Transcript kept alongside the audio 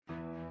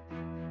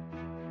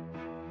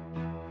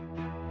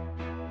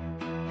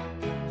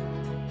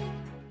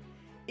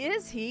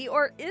Is he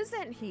or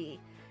isn't he?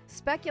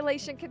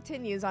 Speculation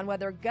continues on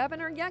whether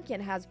Governor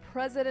Youngkin has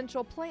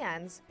presidential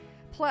plans.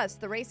 Plus,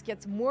 the race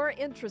gets more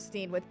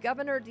interesting with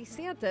Governor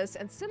DeSantis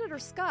and Senator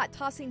Scott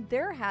tossing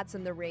their hats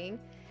in the ring.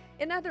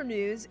 In other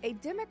news, a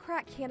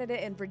Democrat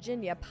candidate in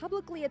Virginia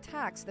publicly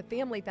attacks the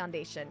Family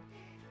Foundation.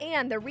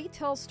 And the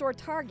retail store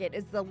Target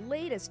is the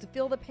latest to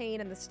feel the pain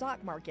in the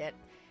stock market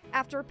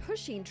after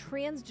pushing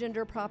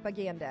transgender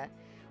propaganda.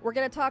 We're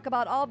going to talk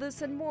about all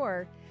this and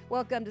more.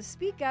 Welcome to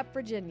Speak Up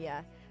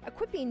Virginia,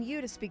 equipping you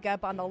to speak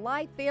up on the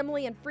life,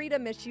 family, and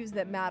freedom issues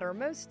that matter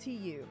most to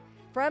you.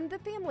 From the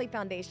Family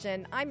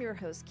Foundation, I'm your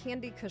host,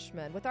 Candy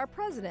Cushman, with our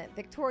president,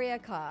 Victoria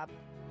Cobb.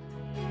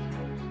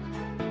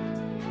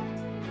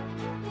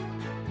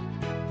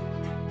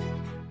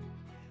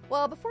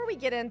 Well, before we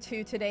get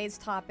into today's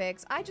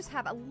topics, I just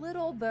have a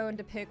little bone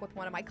to pick with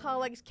one of my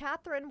colleagues,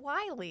 Catherine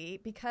Wiley,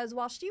 because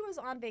while she was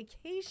on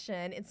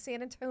vacation in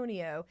San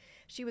Antonio,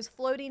 she was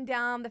floating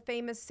down the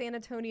famous San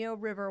Antonio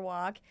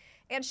Riverwalk,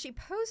 and she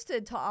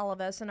posted to all of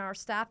us in our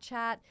staff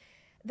chat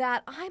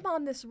that I'm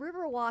on this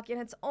Riverwalk and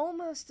it's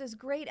almost as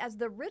great as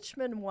the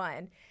Richmond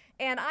one.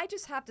 And I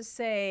just have to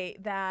say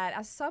that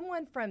as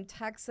someone from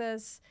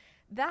Texas,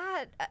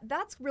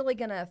 that's really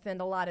going to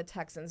offend a lot of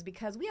Texans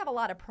because we have a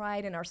lot of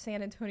pride in our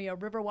San Antonio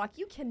Riverwalk.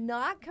 You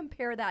cannot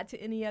compare that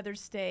to any other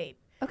state.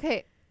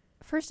 Okay,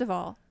 first of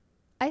all,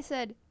 I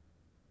said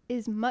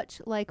is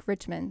much like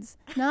Richmond's.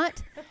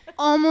 Not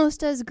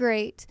almost as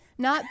great,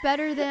 not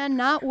better than,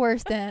 not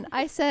worse than.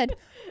 I said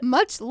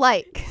much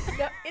like.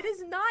 No, it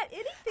is not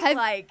anything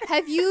like.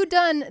 Have you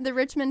done the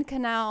Richmond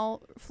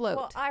Canal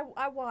float? Well,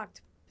 I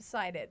walked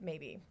beside it,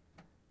 maybe.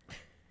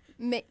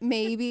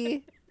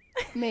 Maybe.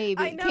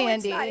 Maybe. I know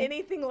Candy. It's not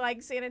anything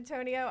like San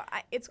Antonio.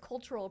 It's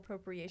cultural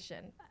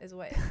appropriation is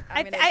what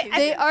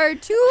They are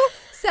two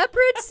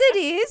separate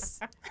cities.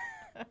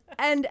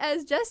 And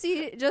as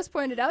Jesse just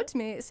pointed out to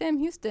me, Sam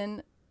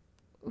Houston,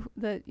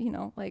 the,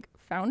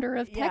 founder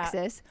of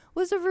Texas,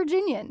 was a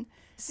Virginian.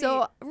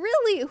 So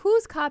really,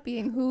 who's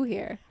copying who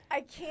here?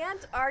 I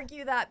can't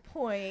argue that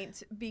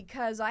point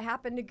because I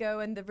happened to go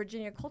in the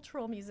Virginia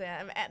Cultural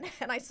Museum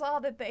and I saw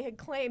that they had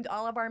claimed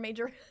all of our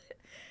major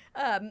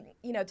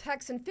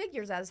Texan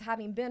figures as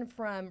having been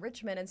from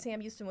Richmond, and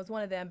Sam Houston was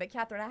one of them. But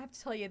Catherine, I have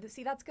to tell you,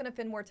 that's going to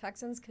offend more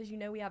Texans because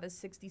we have a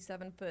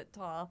 67-foot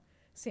tall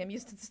Sam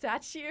Houston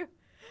statue.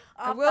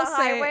 I will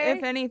say,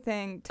 if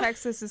anything,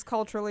 Texas is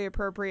culturally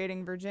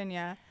appropriating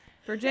Virginia.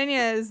 Virginia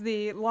is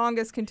the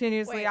longest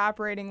continuously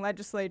operating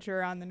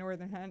legislature on the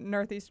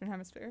northeastern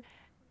hemisphere.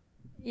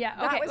 Yeah,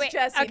 okay. That was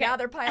Jesse. Okay. Now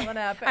they're piling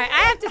up. All right,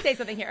 I have to say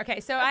something here. Okay,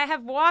 so I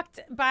have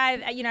walked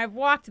by, I've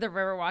walked the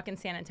Riverwalk in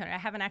San Antonio. I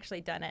haven't actually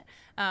done it.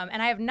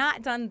 And I have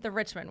not done the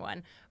Richmond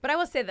one. But I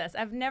will say this.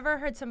 I've never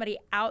heard somebody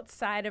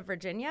outside of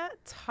Virginia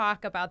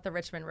talk about the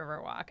Richmond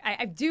Riverwalk.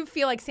 I do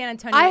feel like San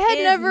Antonio I had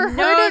is never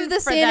heard of the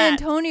San that.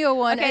 Antonio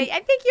one. Okay, I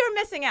think you're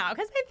missing out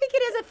because I think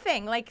it is a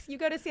thing. Like, you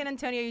go to San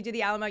Antonio, you do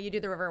the Alamo, you do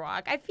the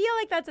Riverwalk. I feel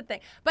like that's a thing.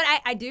 But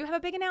I do have a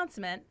big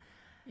announcement.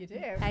 You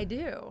do? I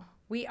do.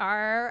 We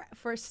are,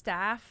 for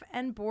staff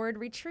and board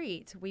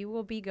retreat, we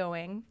will be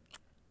going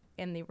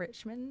in the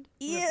Richmond.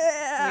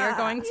 Yeah. We are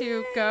going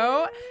to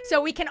go.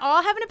 So we can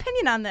all have an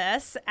opinion on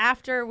this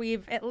after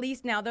we've at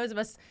least, now those of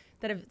us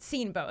that have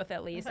seen both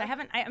at least. I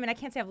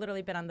can't say I've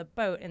literally been on the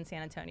boat in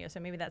San Antonio, so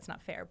maybe that's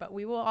not fair. But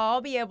we will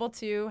all be able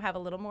to have a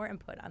little more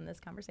input on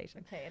this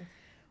conversation. Okay. And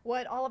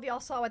what all of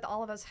y'all saw with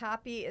All of Us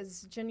Happy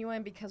is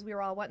genuine because we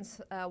were all wanting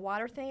a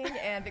water thing,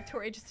 and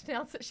Victoria just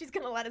announced that she's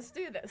going to let us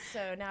do this.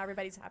 So now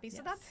everybody's happy. Yes,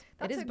 so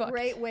that's a booked.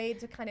 Great way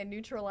to kind of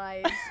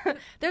neutralize.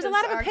 There's a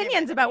lot of argument.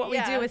 opinions about what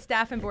we do with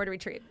staff and board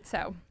retreat.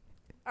 So,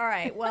 all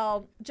right.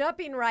 Well,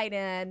 jumping right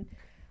in.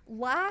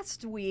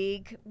 Last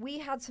week, we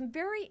had some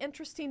very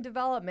interesting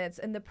developments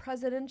in the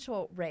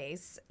presidential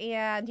race.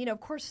 And, of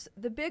course,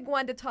 the big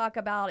one to talk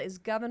about is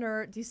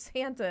Governor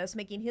DeSantis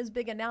making his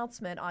big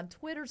announcement on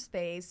Twitter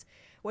Space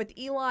with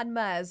Elon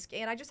Musk.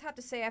 And I just have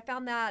to say, I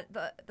found that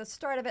the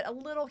start of it a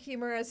little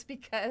humorous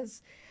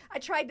because I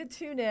tried to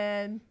tune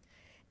in.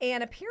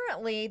 And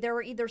apparently there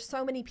were either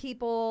so many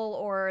people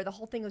or the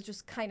whole thing was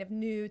just kind of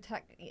new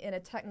in a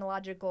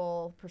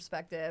technological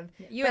perspective.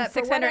 You and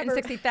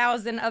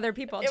 660,000 other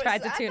people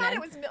tried to tune in. I thought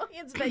it was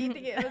millions, but you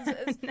think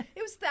it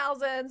was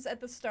thousands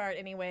at the start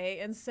anyway.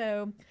 And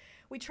so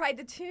we tried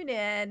to tune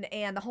in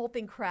and the whole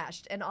thing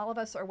crashed. And all of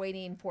us are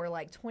waiting for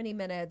like 20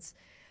 minutes.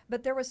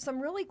 But there was some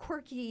really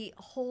quirky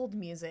hold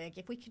music.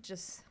 If we could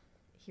just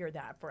hear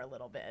that for a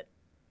little bit.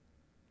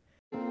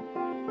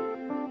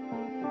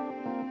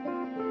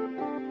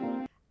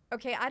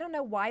 Okay, I don't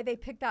know why they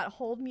picked that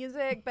hold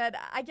music, but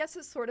I guess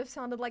it sort of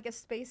sounded like a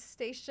space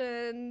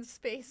station,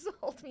 space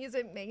hold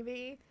music,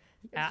 maybe.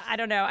 I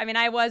don't know. I mean,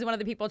 I was one of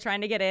the people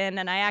trying to get in,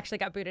 and I actually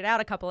got booted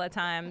out a couple of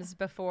times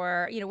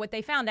before, what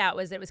they found out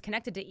was that it was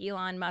connected to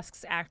Elon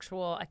Musk's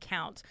actual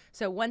account.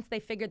 So once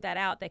they figured that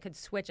out, they could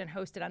switch and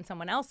host it on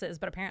someone else's,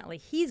 but apparently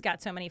he's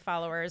got so many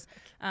followers,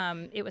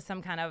 it was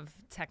some kind of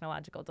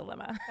technological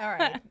dilemma. All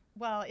right.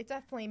 Well, it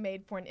definitely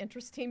made for an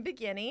interesting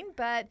beginning,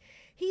 but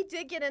he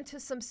did get into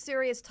some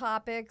serious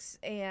topics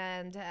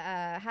and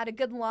had a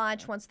good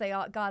launch once they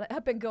all got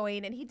up and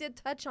going. And he did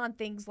touch on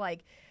things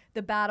like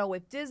the battle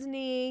with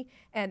Disney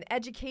and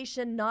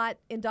education, not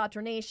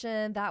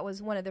indoctrination. That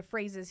was one of the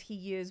phrases he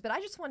used. But I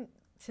just want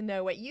to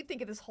know what you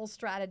think of this whole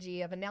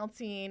strategy of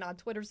announcing on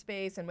Twitter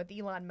Space and with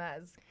Elon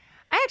Musk.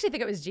 I actually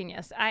think it was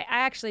genius. I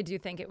actually do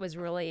think it was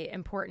really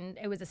important.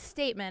 It was a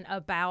statement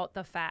about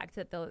the fact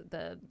that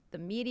the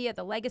media,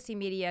 the legacy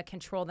media,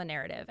 control the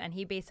narrative. And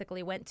he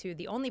basically went to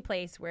the only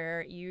place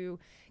where you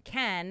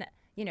can,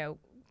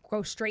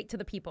 go straight to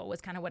the people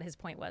was kind of what his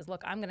point was.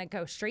 Look, I'm going to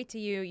go straight to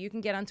you. You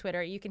can get on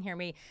Twitter. You can hear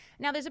me.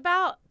 Now, there's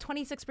about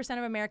 26%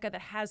 of America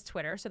that has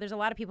Twitter. So there's a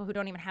lot of people who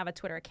don't even have a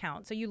Twitter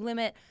account. So you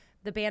limit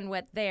the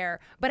bandwidth there,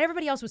 but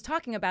everybody else was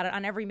talking about it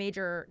on every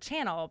major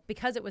channel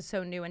because it was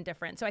so new and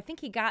different. So I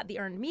think he got the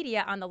earned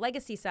media on the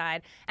legacy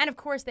side, and of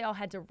course they all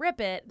had to rip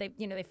it.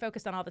 They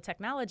focused on all the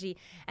technology,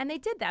 and they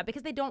did that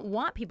because they don't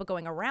want people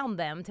going around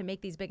them to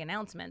make these big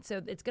announcements.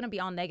 So it's going to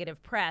be all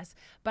negative press.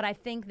 But I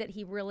think that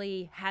he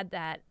really had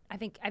that. I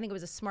think it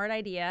was a smart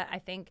idea. I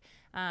think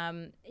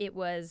it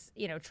was,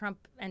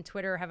 Trump and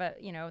Twitter have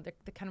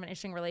the kind of an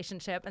interesting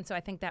relationship, and so I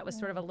think that was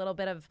sort of a little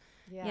bit of,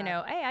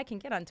 hey, I can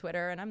get on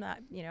Twitter, and I'm not,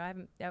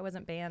 I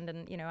wasn't banned,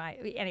 and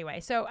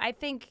anyway. So I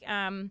think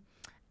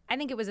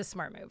it was a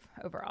smart move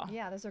overall.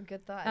 Yeah, those are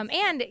good thoughts.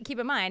 And keep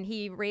in mind,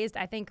 he raised,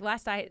 I think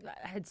last I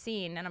had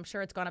seen, and I'm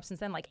sure it's gone up since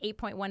then, like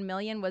 8.1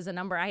 million was a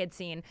number I had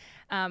seen,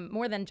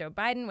 more than Joe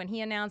Biden when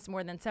he announced,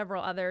 more than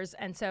several others,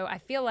 and so I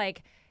feel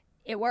like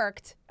it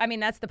worked. I mean,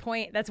 that's the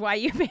point. That's why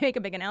you make a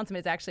big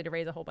announcement, is actually to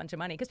raise a whole bunch of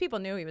money, because people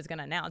knew he was going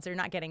to announce. They're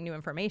not getting new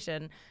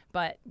information,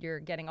 but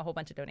you're getting a whole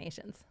bunch of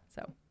donations.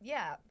 So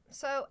yeah.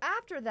 So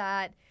after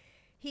that,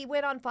 he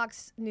went on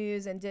Fox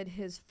News and did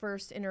his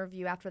first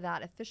interview after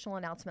that official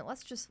announcement.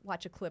 Let's just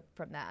watch a clip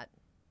from that.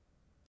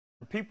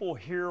 People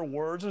hear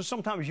words and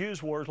sometimes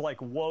use words like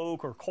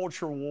woke or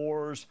culture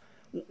wars.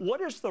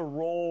 What is the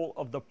role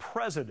of the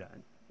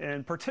president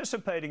in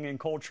participating in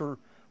culture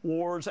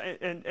wars?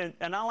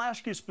 And I'll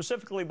ask you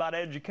specifically about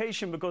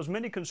education, because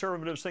many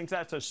conservatives think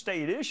that's a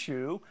state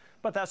issue,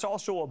 but that's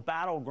also a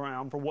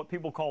battleground for what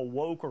people call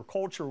woke or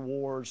culture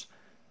wars.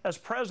 As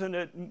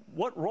president,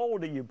 what role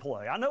do you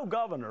play? I know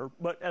governor,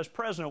 but as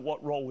president,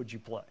 what role would you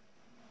play?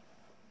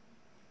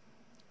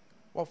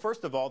 Well,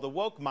 first of all, the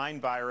woke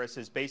mind virus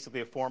is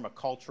basically a form of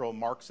cultural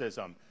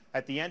Marxism.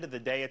 At the end of the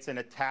day, it's an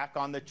attack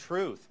on the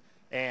truth.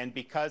 And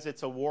because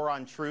it's a war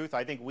on truth,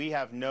 I think we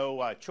have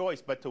no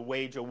choice but to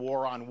wage a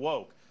war on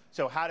woke.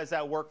 So how does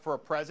that work for a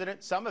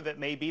president? Some of it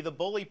may be the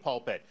bully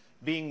pulpit,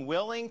 being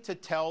willing to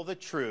tell the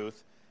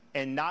truth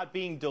and not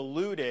being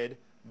deluded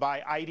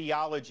by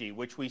ideology,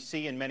 which we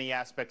see in many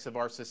aspects of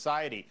our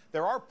society.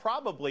 There are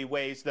probably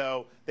ways,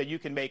 though, that you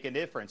can make a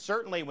difference.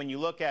 Certainly when you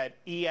look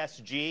at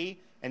ESG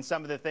and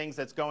some of the things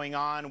that's going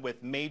on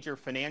with major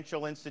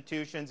financial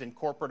institutions in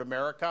corporate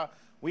America,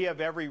 we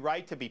have every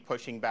right to be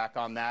pushing back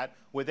on that.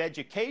 With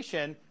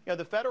education,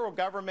 the federal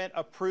government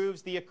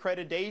approves the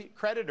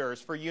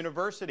accreditors for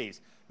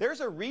universities.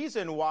 There's a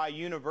reason why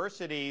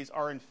universities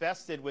are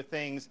infested with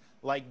things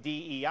like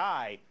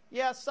DEI.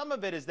 Yeah, some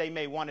of it is they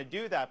may want to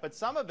do that, but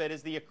some of it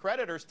is the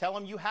accreditors tell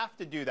them you have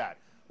to do that.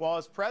 Well,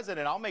 as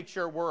president, I'll make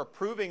sure we're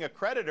approving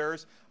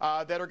accreditors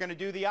that are going to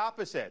do the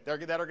opposite.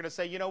 That are going to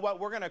say, you know what,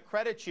 we're going to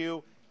accredit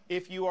you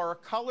if you are a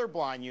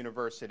colorblind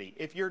university,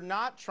 if you're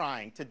not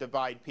trying to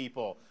divide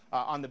people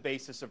on the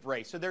basis of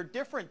race. So there are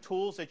different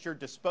tools at your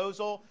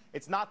disposal.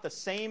 It's not the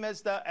same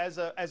as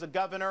a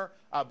governor,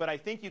 but I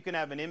think you can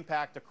have an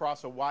impact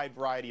across a wide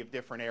variety of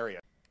different areas.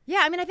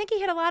 Yeah, I mean, I think he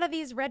hit a lot of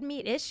these red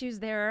meat issues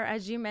there,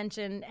 as you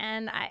mentioned.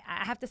 And I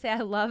have to say, I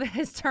love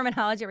his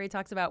terminology where he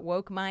talks about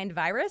woke mind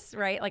virus,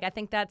 right? Like, I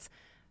think that's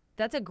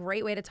a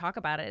great way to talk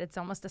about it. It's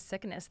almost a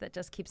sickness that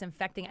just keeps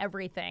infecting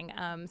everything.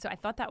 So I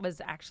thought that was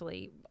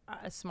actually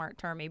a smart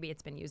term. Maybe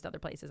it's been used other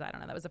places. I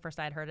don't know. That was the first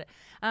I had heard it.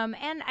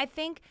 And I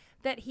think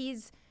that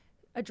he's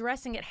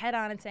addressing it head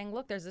on and saying,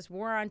 look, there's this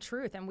war on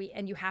truth,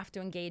 and you have to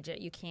engage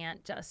it. You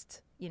can't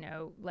just,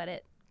 let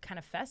it kind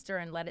of fester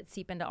and let it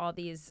seep into all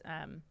these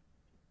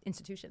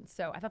institutions.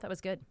 So I thought that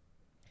was good.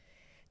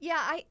 Yeah,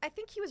 I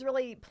think he was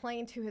really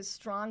playing to his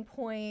strong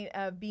point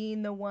of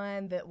being the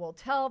one that will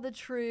tell the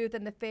truth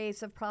in the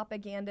face of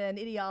propaganda and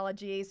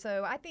ideology.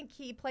 So I think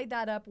he played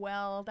that up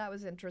well. That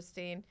was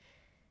interesting.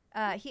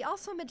 He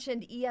also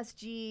mentioned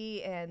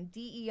ESG and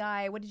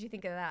DEI. What did you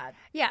think of that?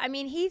 Yeah, I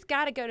mean, he's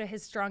got to go to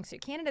his strong suit.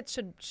 Candidates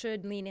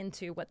should lean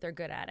into what they're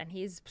good at, and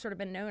he's sort of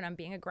been known on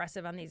being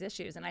aggressive on these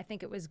issues, and I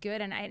think it was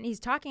good. And he's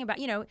talking about,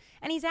 and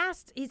he's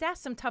asked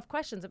some tough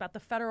questions about the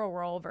federal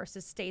role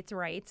versus states'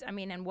 rights. I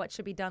mean, and what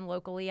should be done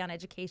locally on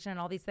education and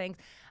all these things.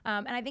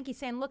 And I think he's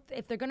saying, look,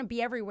 if they're going to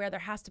be everywhere, there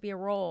has to be a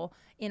role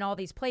in all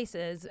these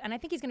places. And I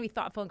think he's going to be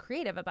thoughtful and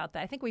creative about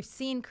that. I think we've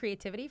seen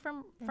creativity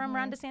from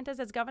Ron DeSantis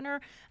as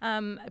governor.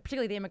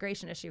 Particularly the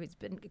immigration issue. He's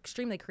been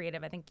extremely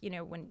creative. I think,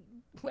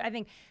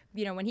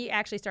 when he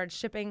actually started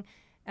shipping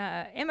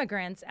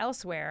immigrants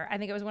elsewhere. I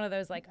think it was one of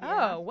those like,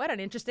 oh, what an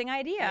interesting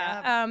idea.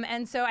 Yeah.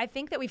 And so I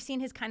think that we've seen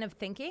his kind of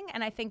thinking,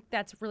 and I think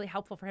that's really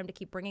helpful for him to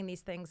keep bringing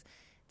these things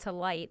to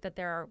light, that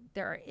there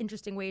are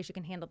interesting ways you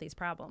can handle these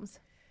problems.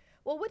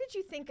 Well, what did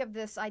you think of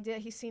this idea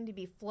he seemed to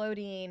be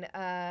floating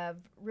of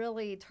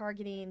really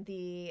targeting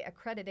the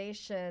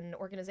accreditation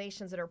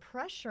organizations that are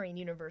pressuring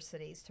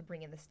universities to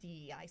bring in this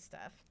DEI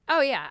stuff? Oh,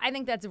 yeah. I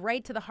think that's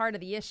right to the heart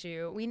of the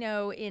issue. We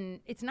know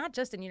it's not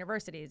just in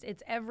universities.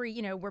 It's every,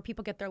 where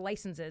people get their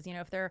licenses.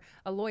 If they're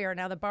a lawyer,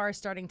 now the bar is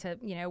starting to,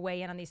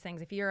 weigh in on these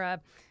things. If you're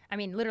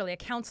literally a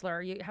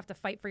counselor, you have to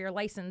fight for your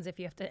license if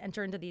you have to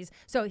enter into these.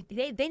 So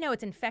they know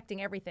it's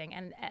infecting everything.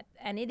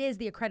 And it is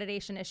the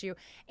accreditation issue.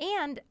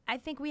 And I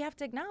think we have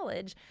to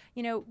acknowledge,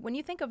 when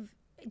you think of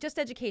just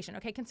education,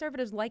 okay,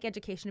 conservatives like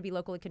education to be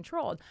locally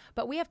controlled,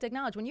 but we have to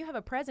acknowledge when you have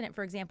a president,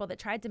 for example, that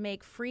tried to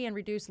make free and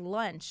reduced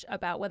lunch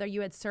about whether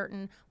you had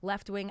certain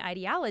left-wing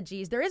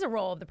ideologies, there is a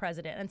role of the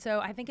president. And so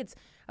I think it's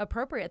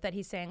appropriate that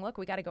he's saying, look,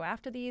 we got to go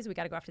after these, we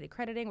got to go after the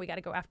accrediting, we got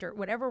to go after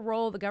whatever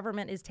role the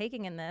government is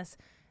taking in this.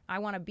 I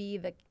want to be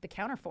the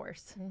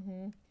counterforce.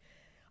 Mm-hmm.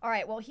 All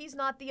right, well, he's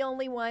not the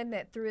only one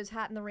that threw his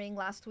hat in the ring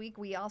last week.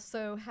 We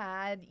also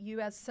had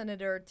U.S.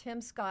 Senator Tim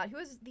Scott, who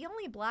is the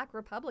only black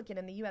Republican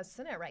in the U.S.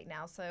 Senate right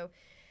now. So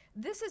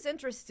this is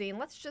interesting.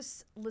 Let's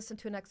just listen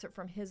to an excerpt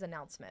from his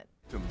announcement.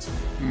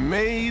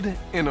 Made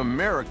in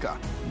America.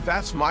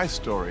 That's my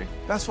story.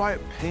 That's why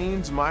it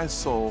pains my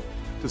soul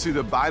to see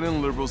the Biden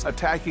liberals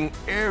attacking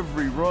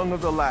every rung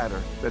of the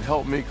ladder that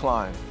helped me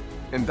climb.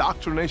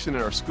 Indoctrination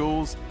in our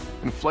schools,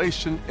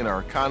 inflation in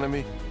our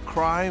economy,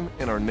 crime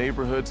in our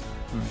neighborhoods,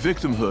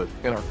 victimhood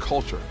in our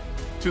culture.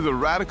 To the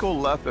radical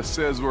left that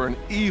says we're an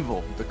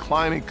evil,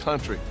 declining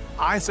country,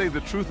 I say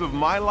the truth of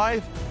my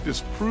life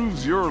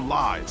disproves your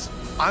lies.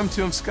 I'm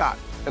Tim Scott,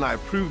 and I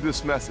approve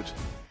this message.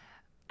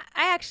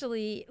 I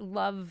actually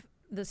love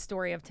the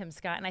story of Tim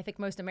Scott, and I think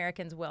most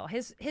Americans will.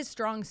 His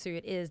strong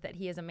suit is that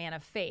he is a man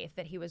of faith,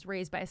 that he was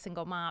raised by a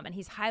single mom, and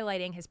he's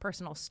highlighting his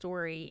personal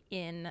story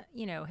in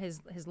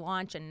his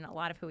launch and a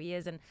lot of who he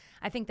is. And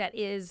I think that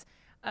is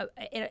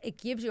it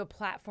gives you a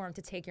platform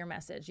to take your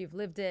message. You've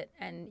lived it,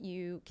 and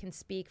you can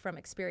speak from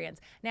experience.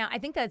 Now, I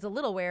think that's a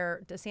little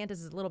where DeSantis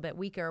is a little bit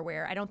weaker,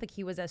 where I don't think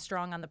he was as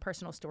strong on the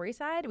personal story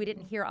side. We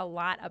didn't hear a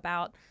lot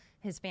about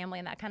his family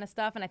and that kind of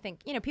stuff. And I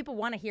think, people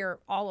want to hear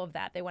all of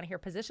that. They want to hear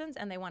positions,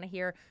 and they want to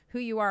hear who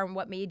you are and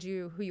what made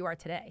you who you are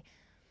today.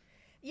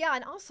 Yeah,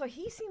 and also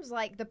he seems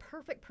like the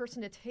perfect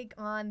person to take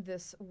on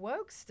this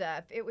woke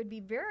stuff. It would be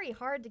very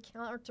hard to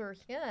counter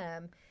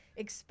him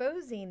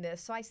exposing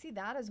this. So I see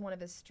that as one of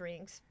his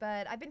strengths.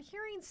 But I've been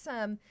hearing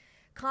some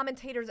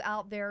commentators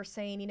out there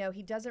saying,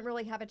 he doesn't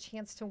really have a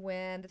chance to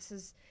win. This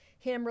is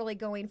him really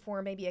going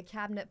for maybe a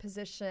cabinet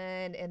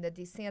position in the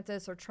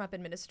DeSantis or Trump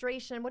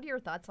administration. What are your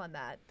thoughts on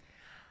that?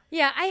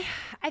 Yeah,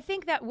 I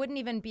think that wouldn't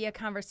even be a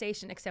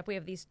conversation, except we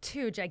have these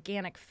two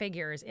gigantic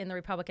figures in the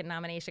Republican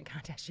nomination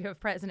contest. You have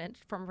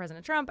former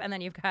President Trump, and then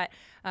you've got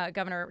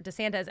Governor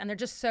DeSantis, and they're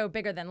just so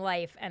bigger than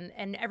life,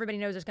 and everybody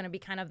knows there's going to be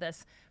kind of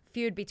this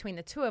feud between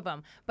the two of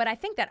them. But I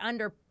think that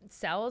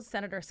undersells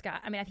Senator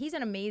Scott. I mean, he's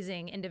an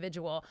amazing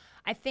individual.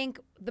 I think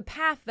the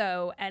path,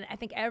 though, and I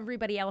think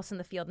everybody else in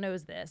the field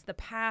knows this, the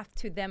path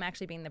to them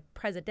actually being the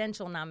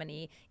presidential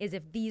nominee is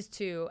if these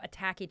two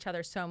attack each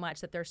other so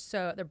much that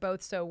they're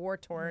both so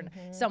war-torn,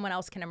 someone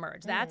else can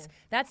emerge. That's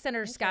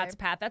Senator Scott's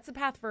path. That's the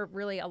path for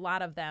really a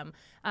lot of them.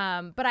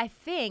 But I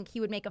think he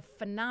would make a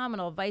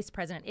phenomenal vice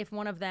president if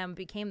one of them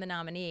became the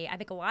nominee. I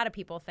think a lot of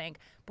people think,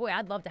 boy,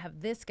 I'd love to have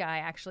this guy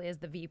actually as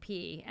the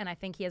VP. And I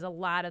think he has a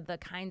lot of the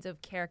kinds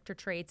of character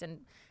traits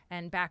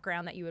and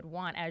background that you would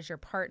want as your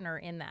partner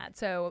in that.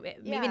 So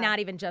maybe not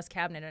even just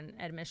cabinet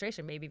and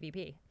administration, maybe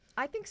VP.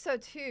 I think so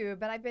too,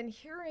 but I've been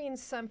hearing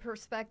some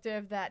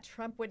perspective that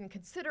Trump wouldn't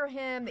consider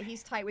him, that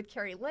he's tight with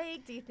Kari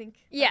Lake. Do you think?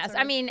 Yes,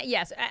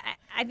 yes.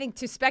 I think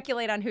to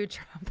speculate on who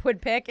Trump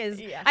would pick is,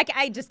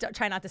 I just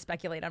try not to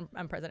speculate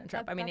on President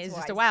Trump. He's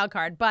just a wild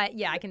card. But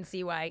yeah, I can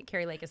see why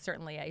Kari Lake is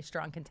certainly a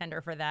strong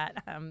contender for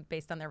that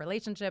based on their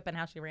relationship and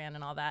how she ran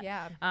and all that.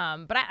 Yeah.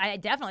 But I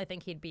definitely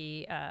think he'd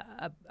be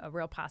a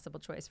real possible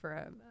choice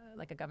for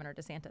a Governor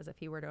DeSantis if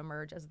he were to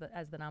emerge as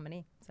the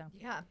nominee. So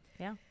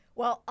yeah.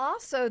 Well,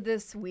 also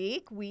this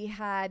week, we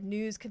had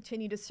news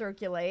continue to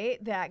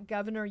circulate that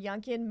Governor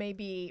Youngkin may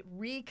be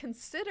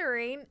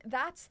reconsidering,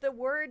 that's the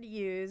word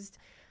used,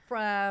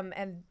 from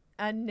an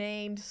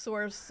unnamed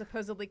source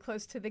supposedly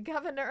close to the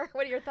governor.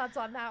 What are your thoughts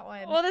on that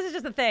one? Well, this is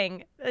just the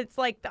thing. It's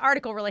like the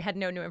article really had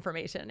no new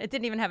information. It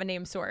didn't even have a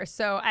named source.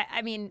 So,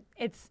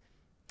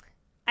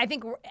 I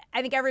think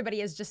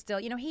everybody is just still,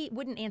 he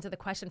wouldn't answer the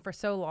question for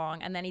so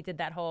long, and then he did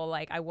that whole,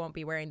 I won't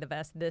be wearing the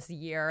vest this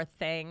year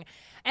thing.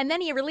 And then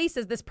he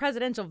releases this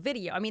presidential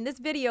video. This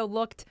video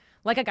looked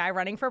like a guy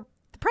running for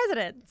the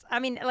president.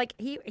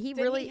 He Did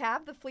really... he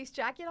have the fleece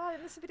jacket on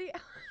in this video?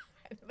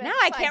 Now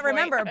I can't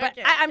remember, but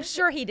I'm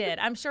sure he did.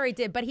 I'm sure he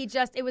did. But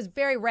it was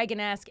very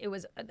Reagan-esque. It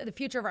was the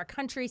future of our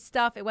country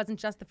stuff. It wasn't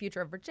just the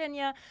future of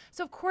Virginia.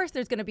 So, of course,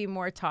 there's going to be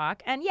more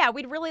talk. And, yeah,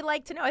 we'd really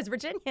like to know, as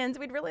Virginians,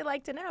 we'd really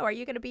like to know, are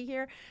you going to be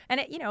here?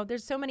 And,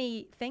 there's so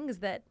many things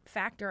that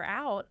factor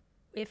out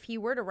if he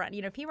were to run.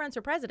 If he runs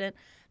for president,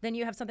 then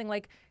you have something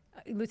like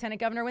Lieutenant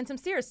Governor Winsome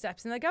Sears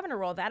steps in the governor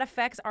role. That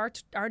affects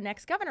our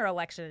next governor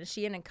election. Is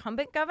she an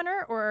incumbent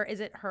governor, or is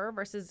it her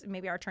versus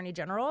maybe our Attorney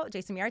General,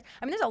 Jason Miyares?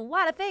 I mean, there's a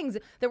lot of things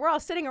that we're all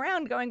sitting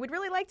around going, we'd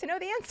really like to know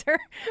the answer,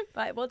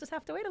 but we'll just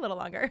have to wait a little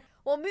longer.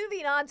 Well,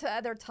 moving on to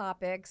other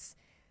topics,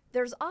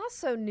 there's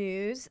also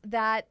news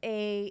that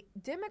a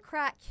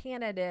Democrat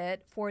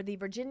candidate for the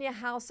Virginia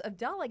House of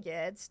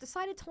Delegates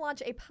decided to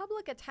launch a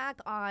public attack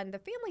on the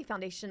Family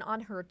Foundation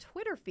on her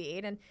Twitter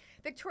feed. And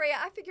Victoria,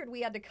 I figured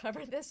we had to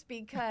cover this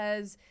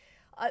because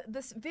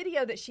this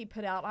video that she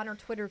put out on her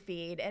Twitter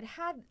feed, it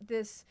had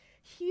this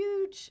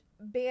huge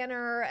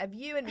banner of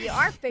you and me,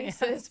 our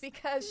faces, yes,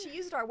 because she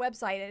used our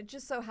website. And it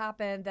just so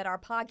happened that our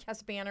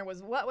podcast banner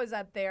was what was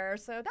up there.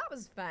 So that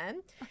was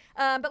fun.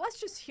 But let's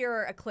just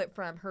hear a clip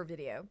from her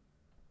video.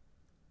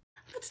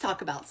 Let's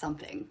talk about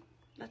something.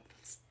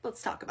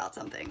 Let's talk about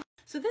something.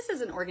 So this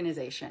is an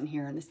organization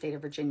here in the state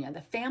of Virginia,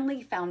 the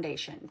Family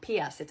Foundation.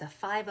 P.S. It's a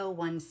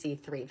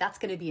 501c3. That's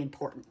going to be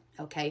important,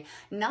 okay?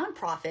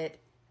 Nonprofit,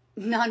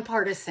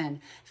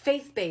 nonpartisan,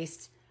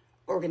 faith-based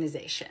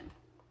organization.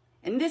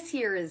 And this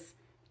here is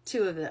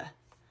two of the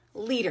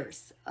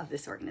leaders of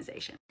this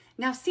organization.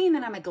 Now, seeing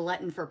that I'm a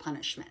glutton for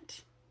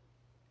punishment,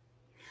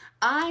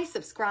 I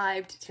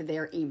subscribed to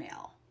their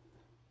email.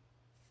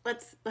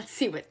 Let's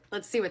see what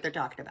they're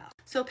talking about.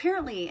 So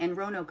apparently in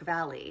Roanoke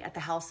Valley at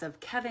the house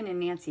of Kevin and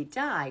Nancy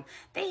Dye,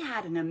 they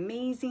had an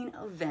amazing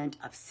event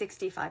of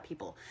 65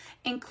 people,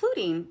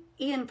 including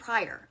Ian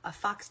Pryor, a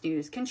Fox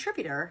News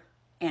contributor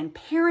and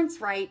parents'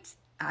 rights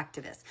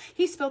activist.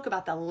 He spoke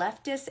about the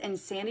leftist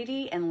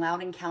insanity in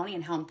Loudoun County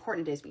and how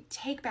important it is we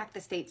take back the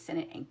state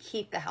Senate and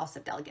keep the House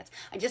of Delegates.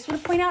 I just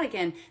want to point out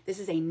again, this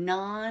is a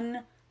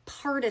non-partisan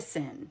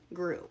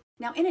group.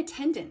 Now, in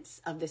attendance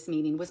of this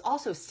meeting was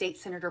also State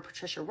Senator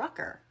Patricia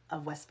Rucker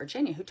of West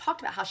Virginia, who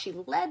talked about how she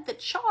led the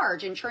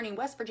charge in turning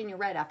West Virginia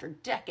red after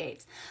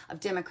decades of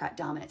Democrat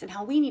dominance and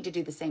how we need to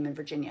do the same in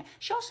Virginia.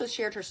 She also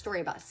shared her story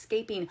about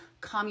escaping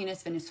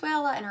communist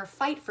Venezuela and her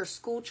fight for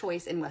school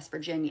choice in West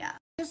Virginia.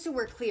 Just so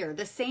we're clear,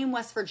 the same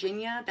West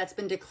Virginia that's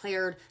been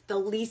declared the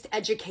least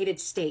educated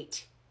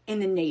state in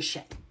the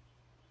nation.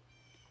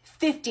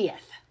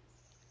 50th.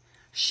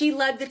 She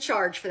led the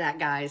charge for that,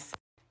 guys.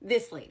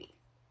 This lady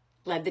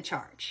led the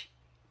charge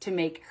to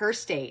make her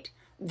state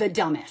the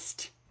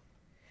dumbest.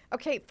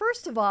 Okay,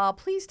 first of all,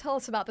 please tell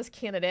us about this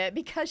candidate,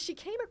 because she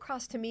came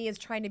across to me as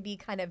trying to be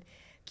kind of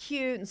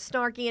cute and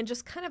snarky and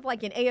just kind of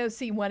like an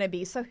AOC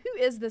wannabe. So who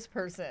is this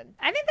person?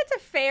 I think that's a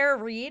fair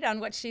read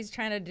on what she's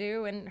trying to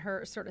do in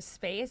her sort of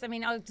space. I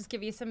mean, I'll just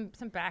give you some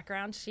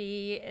background.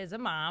 She is a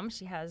mom.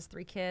 She has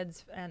 3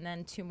 kids and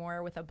then 2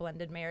 more with a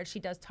blended marriage. She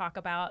does talk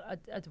about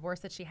a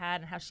divorce that she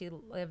had and how she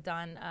lived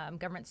on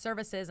government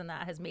services, and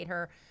that has made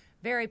her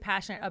very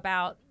passionate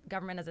about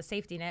government as a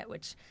safety net,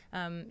 which,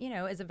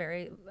 is a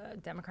very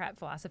Democrat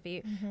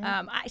philosophy.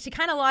 Mm-hmm. She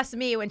kind of lost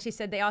me when she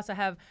said they also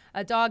have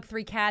a dog,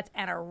 3 cats,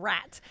 and a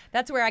rat.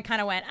 That's where I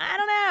kind of went, I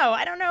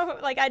don't know.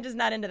 Like, I'm just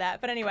not into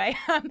that. But anyway,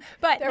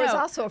 but there was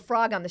also a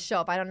frog on the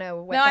shelf. I don't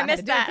know what that had missed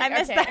to do that.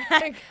 with it.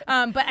 I missed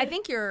that. But I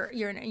think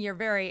you're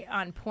very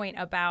on point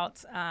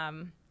about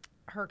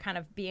her kind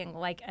of being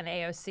like an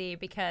AOC,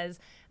 because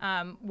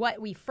what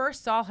we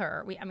first saw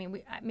her,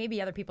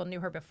 maybe other people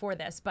knew her before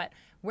this, but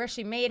where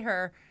she made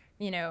her,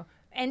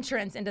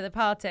 entrance into the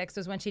politics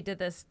was when she did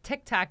this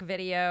TikTok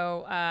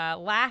video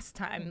last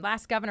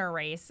governor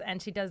race,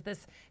 and she does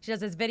this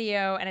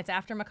video, and it's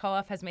after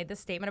McAuliffe has made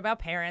this statement about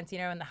parents,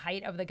 in the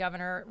height of the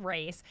governor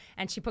race,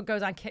 and she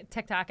goes on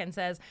TikTok and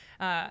says,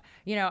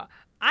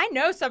 I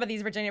know some of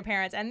these Virginia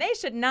parents, and they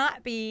should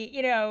not be,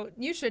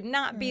 you should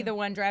not be the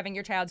one driving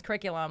your child's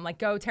curriculum, like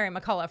go Terry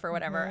McAuliffe or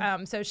whatever.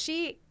 Mm-hmm. So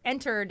she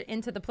entered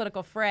into the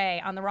political fray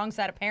on the wrong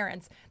side of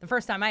parents the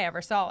first time I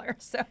ever saw her.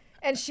 So.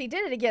 And she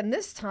did it again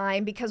this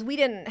time because we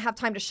didn't have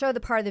time to show the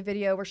part of the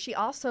video where she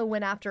also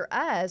went after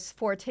us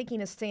for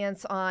taking a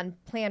stance on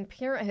Planned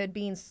Parenthood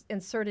being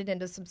inserted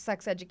into some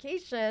sex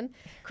education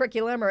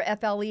curriculum, or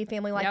FLE,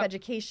 family life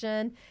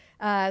education,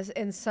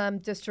 in some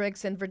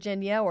districts in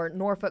Virginia, or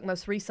Norfolk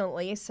most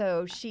recently.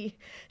 So she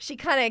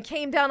kind of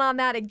came down on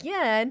that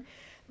again.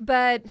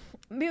 But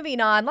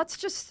moving on, let's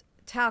just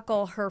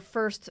tackle her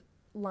first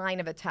line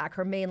of attack,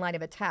 her main line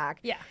of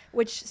attack,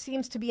 which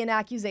seems to be an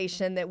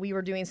accusation that we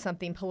were doing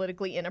something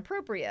politically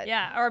inappropriate.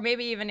 Yeah, or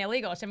maybe even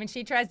illegal. I mean,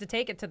 she tries to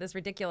take it to this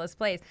ridiculous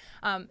place.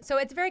 So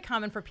it's very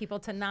common for people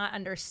to not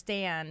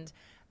understand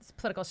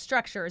political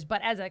structures,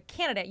 but as a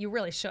candidate, you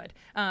really should,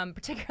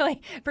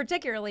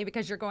 particularly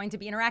because you're going to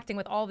be interacting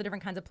with all the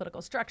different kinds of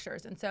political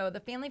structures. And so the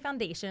Family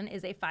Foundation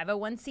is a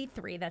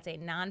 501c3. That's a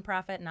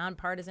nonprofit,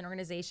 nonpartisan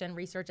organization,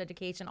 research,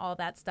 education, all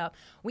that stuff.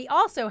 We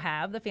also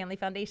have the Family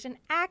Foundation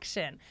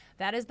Action.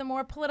 That is the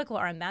more political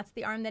arm. That's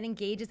the arm that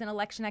engages in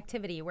election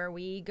activity, where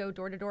we go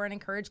door to door and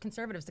encourage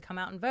conservatives to come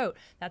out and vote.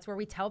 That's where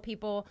we tell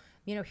people,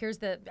 here's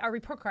our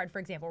report card, for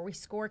example, where we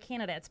score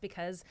candidates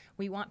because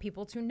we want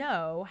people to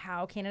know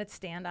how candidates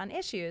stand on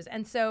issues.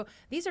 And so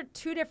these are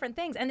two different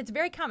things, and it's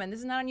very common. This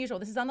is not unusual.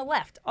 This is on the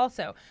left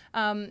also.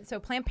 So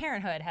Planned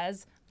Parenthood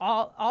has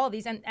all of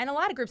these, and a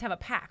lot of groups have a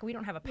PAC. We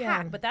don't have a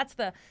PAC, but that's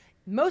the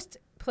most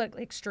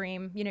politically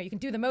extreme. You can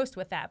do the most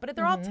with that. But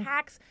they're all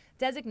tax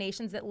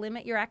designations that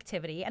limit your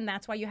activity, and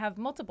that's why you have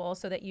multiple,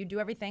 so that you do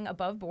everything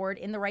above board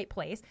in the right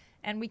place,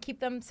 and we keep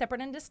them separate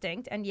and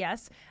distinct. And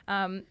yes,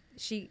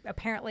 she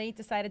apparently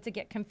decided to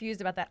get confused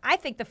about that. I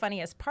think the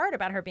funniest part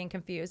about her being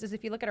confused is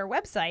if you look at her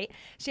website,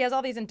 she has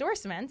all these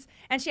endorsements,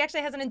 and she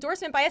actually has an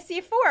endorsement by a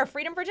C4,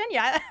 Freedom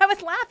Virginia. I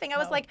was laughing. I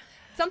was like,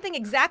 something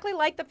exactly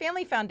like the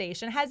Family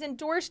Foundation has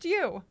endorsed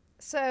you.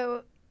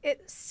 So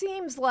it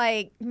seems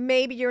like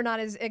maybe you're not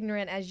as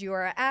ignorant as you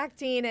are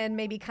acting, and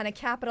maybe kind of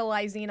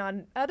capitalizing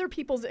on other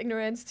people's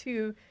ignorance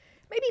to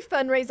maybe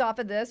fundraise off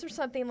of this or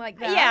something like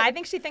that. Yeah, I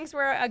think she thinks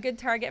we're a good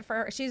target for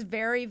her. She's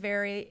very,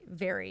 very,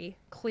 very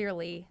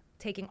clearly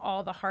taking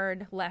all the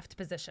hard left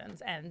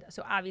positions. And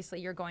so obviously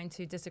you're going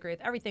to disagree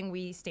with everything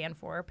we stand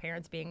for,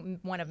 parents being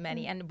one of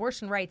many. And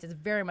abortion rights is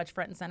very much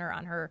front and center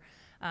on her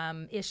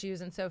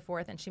issues and so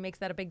forth, and she makes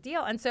that a big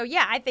deal. And so,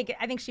 yeah, I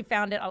think she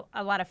found it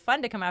a lot of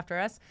fun to come after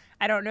us.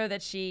 I don't know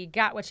that she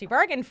got what she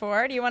bargained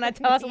for. Do you want to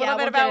tell us a little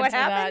bit about what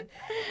happened?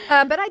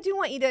 But I do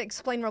want you to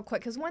explain real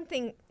quick, because one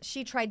thing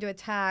she tried to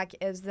attack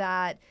is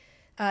that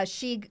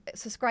she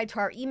subscribed to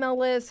our email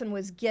list and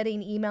was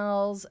getting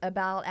emails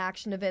about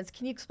action events.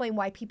 Can you explain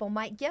why people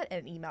might get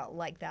an email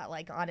like that,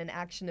 like on an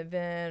action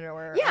event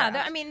or? Yeah,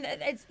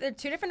 they're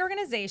two different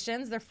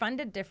organizations. They're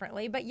funded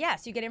differently, but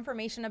yes, you get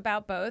information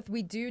about both.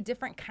 We do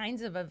different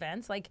kinds of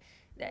events. Like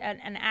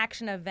an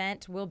action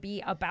event will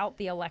be about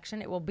the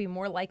election. It will be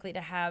more likely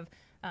to have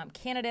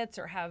candidates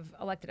or have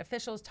elected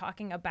officials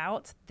talking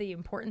about the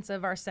importance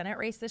of our Senate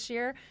race this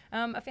year.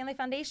 A Family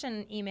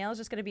Foundation email is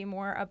just going to be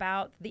more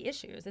about the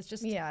issues. It's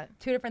just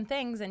two different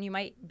things, and you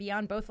might be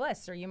on both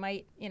lists, or you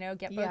might,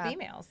 get both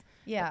emails.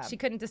 Yeah. But she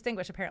couldn't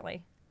distinguish,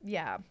 apparently.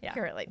 Yeah,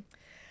 apparently.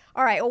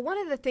 All right. Well, one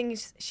of the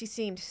things she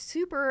seemed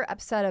super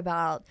upset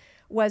about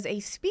was a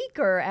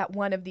speaker at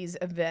one of these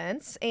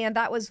events, and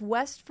that was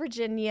West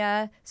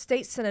Virginia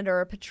State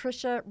Senator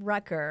Patricia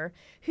Rucker,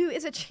 who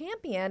is a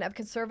champion of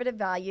conservative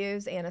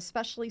values and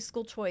especially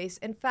school choice.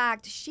 In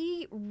fact,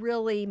 she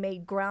really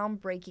made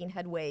groundbreaking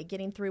headway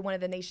getting through one of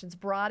the nation's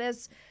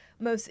broadest,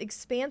 most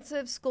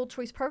expansive school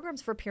choice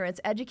programs for parents,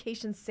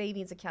 education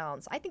savings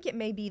accounts. I think it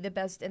may be the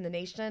best in the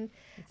nation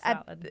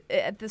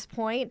at this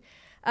point.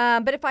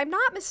 But if I'm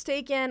not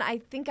mistaken, I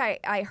think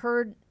I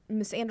heard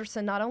Ms.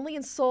 Anderson not only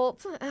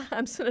insult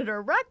Senator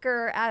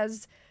Rucker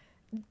as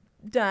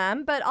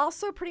dumb, but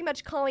also pretty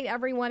much calling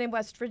everyone in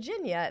West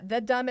Virginia the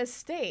dumbest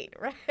state,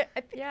 right?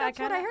 I think that's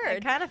what I heard. I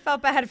kind of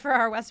felt bad for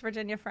our West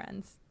Virginia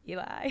friends,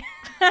 Eli.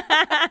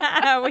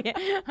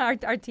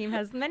 Our team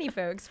has many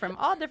folks from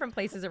all different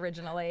places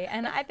originally,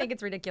 and I think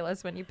it's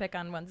ridiculous when you pick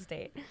on one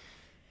state.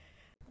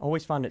 I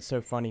always find it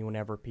so funny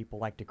whenever people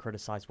like to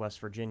criticize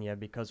West Virginia,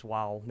 because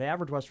while the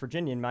average West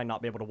Virginian might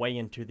not be able to weigh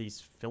into these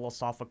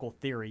philosophical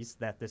theories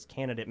that this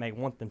candidate may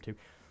want them to,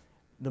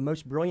 the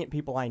most brilliant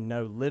people I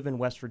know live in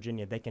West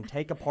Virginia. They can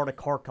take apart a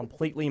car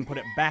completely and put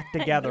it back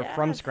together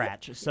from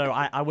scratch. So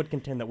I would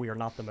contend that we are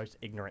not the most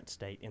ignorant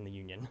state in the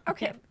union.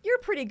 Okay, you're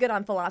pretty good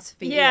on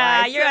philosophy.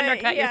 Yeah, Eli, you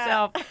undercut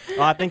yourself.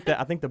 Well, I think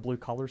the blue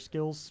collar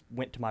skills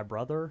went to my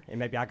brother, and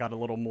maybe I got a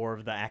little more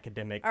of the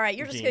academic. All right,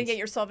 you're just gonna get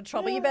yourself in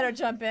trouble. You better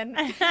jump in.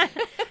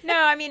 No,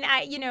 I mean,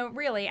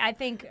 really, I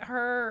think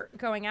her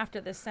going after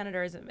this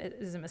senator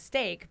is a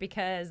mistake,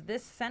 because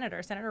this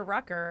Senator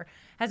Rucker,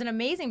 has an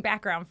amazing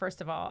background. First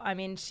of all, I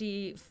mean,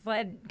 she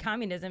fled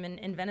communism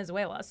in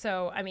Venezuela.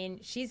 So, I mean,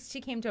 she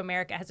came to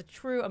America, has a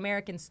true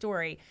American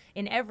story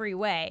in every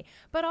way.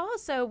 But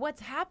also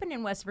what's happened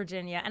in West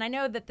Virginia, and I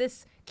know that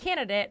this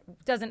candidate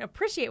doesn't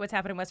appreciate what's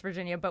happened in West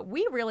Virginia, but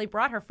we really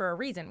brought her for a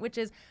reason, which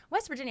is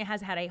West Virginia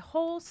has had a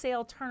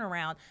wholesale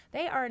turnaround.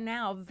 They are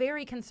now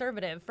very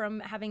conservative from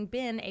having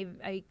been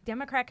a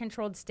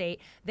Democrat-controlled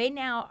state. They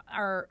now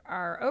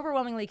are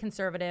overwhelmingly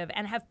conservative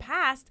and have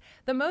passed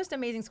the most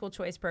amazing school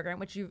choice program,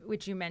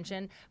 which you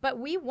mentioned. But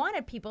we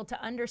wanted people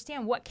to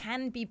understand what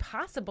can be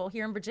possible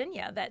here in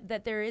Virginia,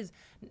 that there is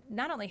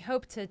not only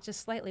hope to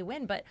just slightly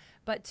win,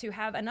 but to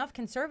have enough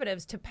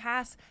conservatives to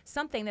pass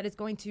something that is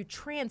going to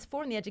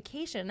transform the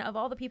education of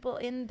all the people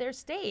in their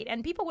state.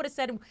 And people would have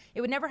said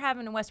it would never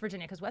happen in West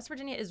Virginia, because West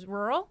Virginia is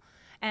rural,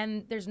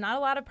 And there's not a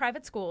lot of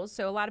private schools.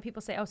 So a lot of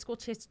people say, oh, school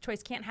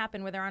choice can't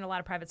happen where there aren't a lot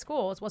of private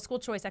schools. Well, school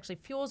choice actually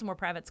fuels more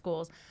private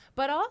schools.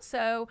 But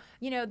also,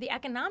 the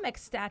economic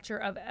stature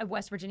of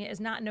West Virginia is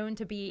not known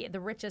to be the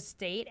richest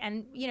state.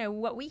 And,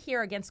 what we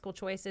hear against school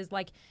choice is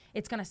like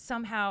it's going to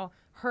somehow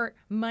hurt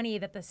money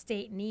that the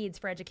state needs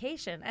for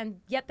education. And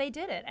yet they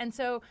did it. And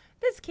so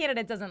this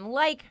candidate doesn't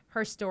like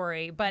her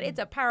story, but it's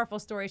a powerful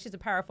story. She's a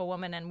powerful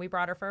woman, and we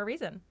brought her for a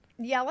reason.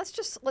 Yeah, let's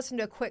just listen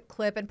to a quick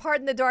clip. And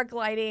pardon the dark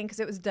lighting because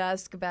it was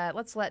dusk, but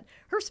let's let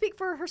her speak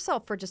for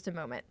herself for just a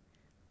moment.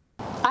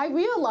 I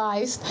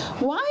realized,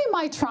 why am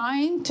I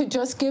trying to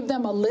just give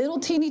them a little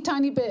teeny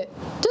tiny bit,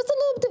 just a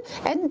little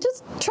bit, and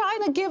just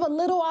trying to give a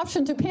little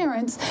option to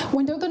parents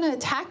when they're going to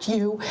attack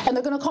you and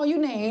they're going to call you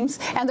names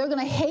and they're going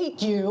to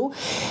hate you?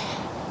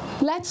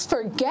 Let's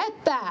forget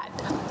that.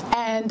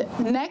 And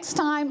next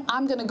time,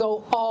 I'm going to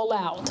go all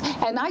out.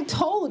 And I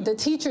told the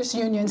teachers'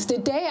 unions the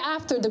day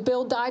after the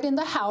bill died in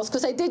the House,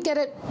 because I did get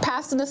it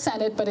passed in the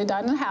Senate, but it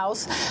died in the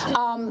House.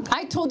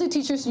 I told the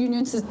teachers'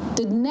 unions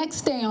the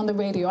next day on the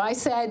radio, I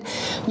said,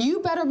 you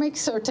better make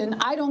certain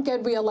I don't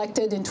get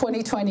reelected in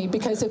 2020,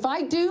 because if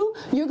I do,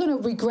 you're going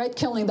to regret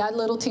killing that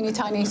little teeny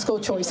tiny school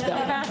choice bill.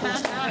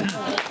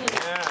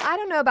 I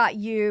don't know about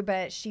you,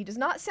 but she does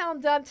not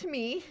sound dumb to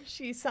me.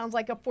 She sounds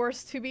like a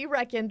force to be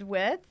reckoned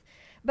with.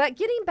 But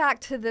getting back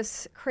to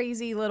this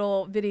crazy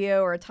little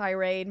video or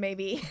tirade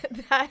maybe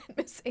that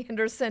Ms.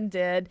 Anderson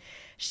did,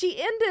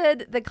 she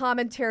ended the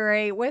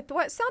commentary with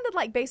what sounded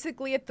like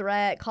basically a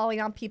threat,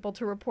 calling on people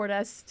to report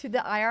us to the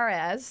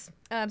IRS.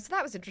 So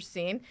that was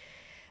interesting.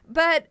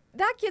 But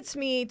that gets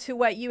me to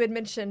what you had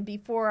mentioned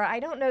before. I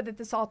don't know that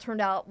this all turned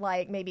out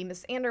like maybe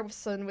Ms.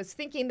 Anderson was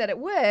thinking that it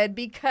would,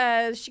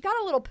 because she got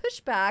a little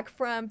pushback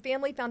from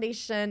Family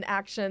Foundation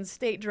Action's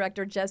State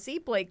Director Jesse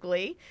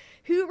Blakely,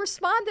 who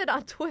responded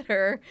on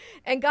Twitter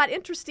and got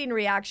interesting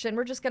reaction.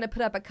 We're just going to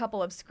put up a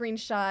couple of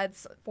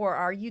screenshots for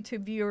our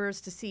YouTube viewers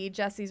to see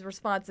Jesse's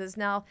responses.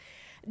 Now,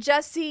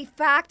 Jesse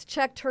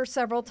fact-checked her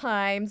several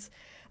times,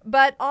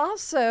 but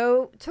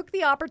also took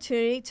the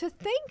opportunity to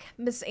thank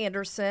Ms.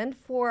 Anderson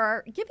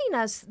for giving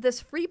us this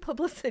free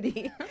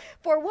publicity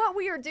for what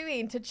we are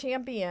doing to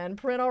champion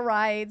parental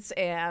rights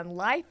and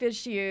life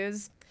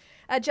issues.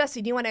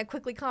 Jesse, do you want to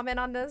quickly comment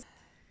on this?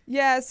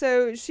 Yeah,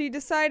 so she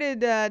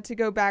decided to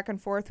go back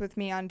and forth with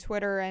me on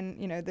Twitter, and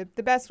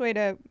the best way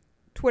to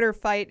Twitter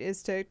fight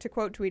is to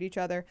quote tweet each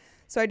other.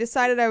 So I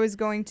decided I was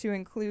going to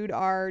include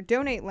our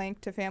donate link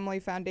to Family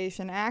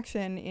Foundation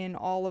Action in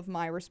all of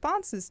my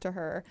responses to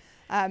her,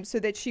 so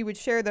that she would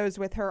share those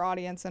with her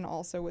audience and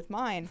also with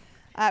mine,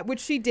 which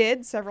she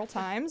did several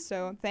times.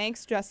 So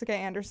thanks, Jessica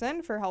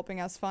Anderson, for helping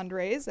us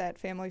fundraise at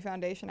Family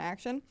Foundation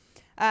Action.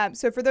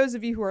 So for those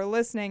of you who are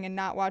listening and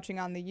not watching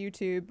on the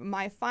YouTube,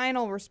 my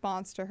final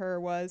response to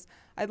her was,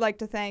 I'd like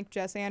to thank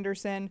Jess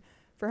Anderson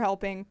for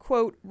helping,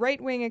 quote,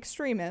 right-wing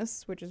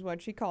extremists, which is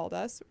what she called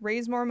us,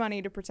 raise more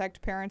money to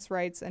protect parents'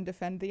 rights and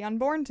defend the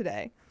unborn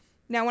today.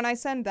 Now, when I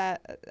sent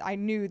that, I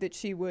knew that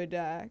she would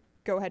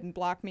go ahead and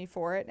block me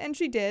for it, and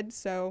she did,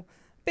 so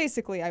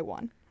basically I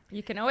won.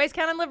 You can always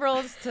count on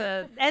liberals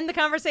to end the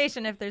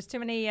conversation if there's too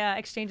many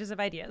exchanges of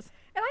ideas.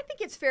 And I think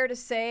it's fair to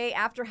say,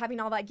 after having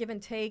all that give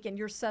and take and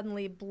you're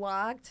suddenly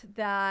blocked,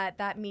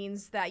 that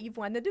means that you've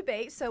won the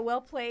debate. So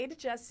well played,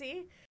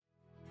 Jesse.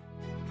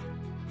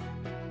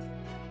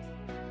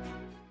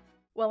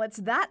 Well, it's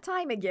that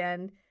time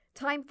again.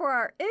 Time for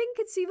our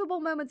Inconceivable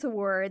Moments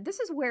Award. This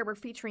is where we're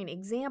featuring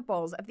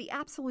examples of the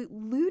absolute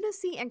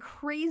lunacy and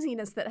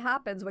craziness that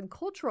happens when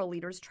cultural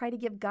leaders try to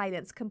give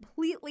guidance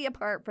completely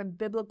apart from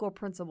biblical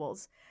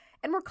principles.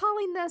 And we're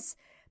calling this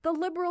the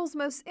Liberals'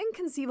 Most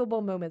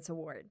Inconceivable Moments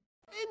Award.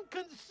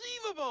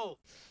 Inconceivable!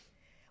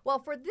 Well,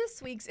 for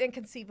this week's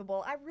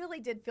Inconceivable, I really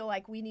did feel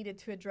like we needed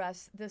to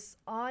address this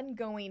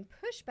ongoing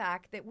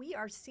pushback that we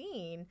are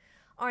seeing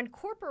on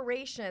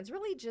corporations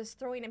really just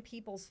throwing in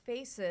people's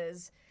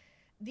faces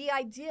the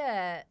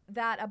idea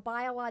that a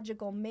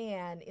biological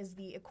man is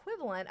the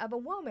equivalent of a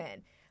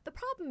woman. The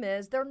problem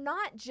is they're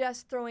not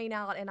just throwing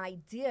out an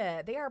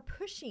idea, they are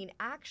pushing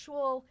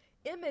actual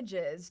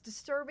images,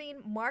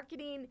 disturbing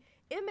marketing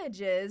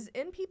images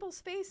in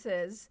people's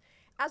faces,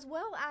 as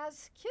well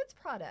as kids'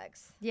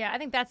 products. Yeah, I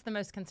think that's the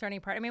most concerning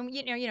part. I mean,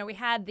 we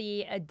had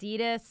the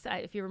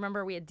Adidas, if you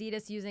remember,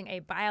 Adidas using a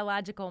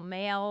biological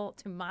male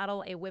to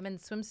model a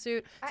women's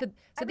swimsuit. I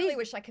really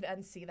wish I could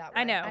unsee that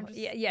one. I know.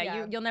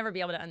 You'll never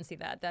be able to unsee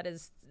that. That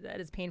is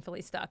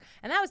painfully stuck.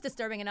 And that was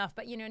disturbing enough.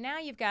 But, now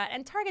you've got,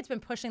 and Target's been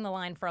pushing the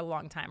line for a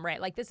long time,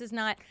 right? Like, this is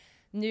not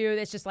new.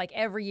 It's just like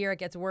every year it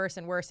gets worse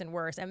and worse and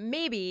worse. And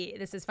maybe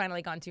this has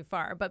finally gone too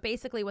far. But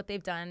basically what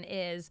they've done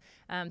is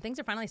things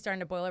are finally starting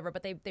to boil over.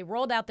 But they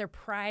rolled out their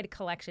Pride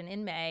collection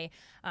in May,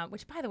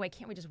 which, by the way,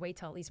 can't we just wait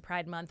till at least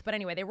Pride Month? But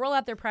anyway, they roll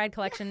out their Pride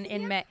collection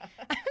in May.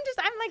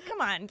 I'm like,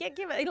 come on,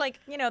 give it, like,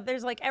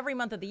 there's like every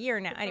month of the year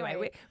now. Anyway,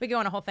 right. we go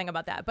on a whole thing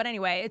about that. But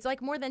anyway, it's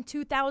like more than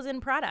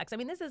 2,000 products. I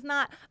mean, this is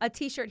not a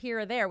T-shirt here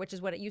or there, which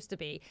is what it used to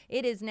be.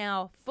 It is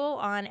now full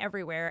on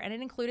everywhere. And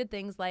it included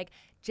things like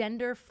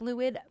gender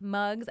fluid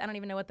mugs. I don't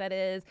even know what that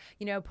is.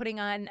 Putting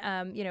on,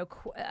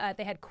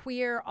 they had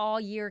queer all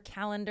year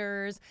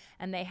calendars,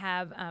 and they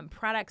have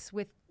products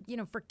with,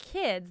 for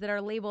kids that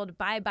are labeled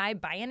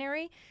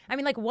binary. I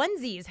mean, like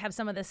onesies have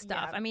some of this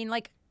stuff. Yeah. I mean,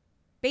 like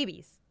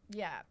babies.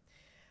 Yeah.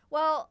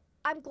 Well,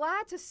 I'm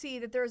glad to see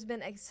that there's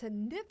been a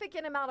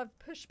significant amount of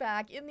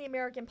pushback in the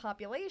American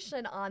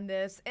population on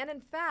this. And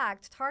in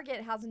fact,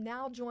 Target has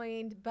now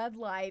joined Bud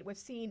Light with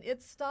seeing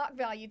its stock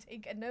value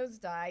take a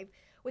nosedive,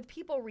 with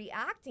people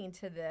reacting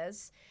to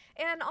this.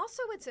 And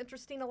also, it's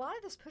interesting, a lot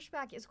of this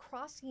pushback is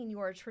crossing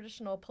your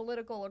traditional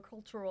political or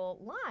cultural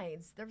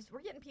lines.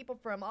 We're getting people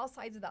from all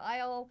sides of the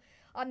aisle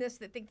on this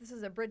that think this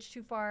is a bridge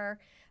too far.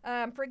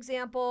 For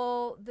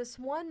example, this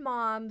one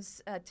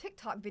mom's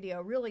TikTok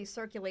video really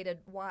circulated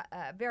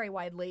very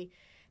widely.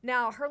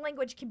 Now, her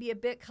language can be a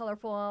bit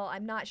colorful.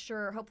 I'm not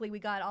sure. Hopefully we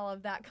got all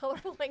of that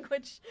colorful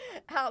language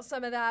out,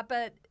 some of that.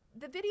 But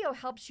the video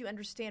helps you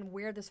understand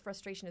where this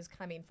frustration is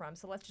coming from.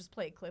 So let's just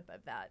play a clip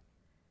of that.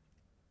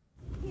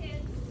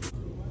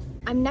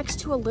 I'm next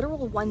to a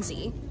literal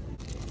onesie.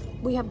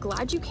 We have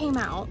Glad You Came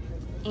Out,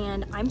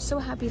 and I'm so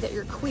happy that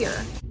you're queer.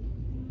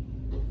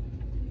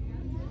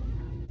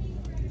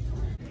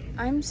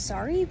 I'm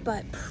sorry,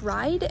 but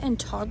pride and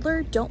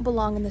toddler don't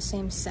belong in the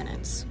same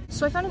sentence.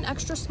 So I found an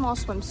extra small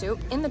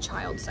swimsuit in the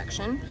child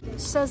section.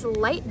 It says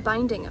light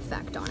binding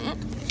effect on it.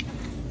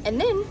 And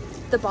then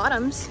the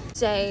bottoms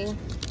say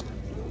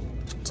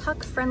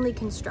tuck friendly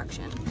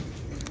construction.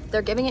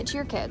 They're giving it to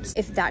your kids.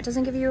 If that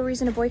doesn't give you a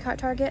reason to boycott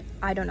Target,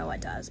 I don't know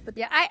what does. But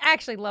yeah, I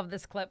actually love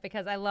this clip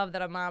because I love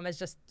that a mom is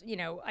just,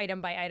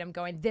 item by item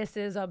going, this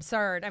is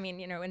absurd. I mean,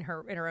 in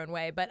her own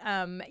way, but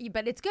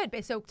it's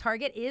good. So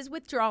Target is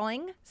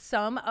withdrawing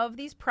some of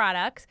these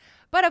products,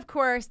 but of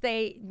course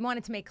they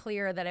wanted to make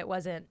clear that it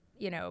wasn't,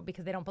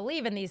 because they don't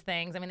believe in these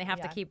things. I mean, they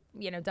have to keep,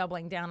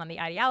 doubling down on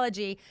the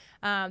ideology.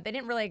 They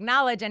didn't really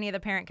acknowledge any of the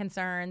parent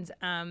concerns.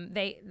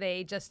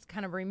 They just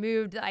kind of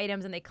removed the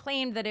items, and they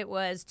claimed that it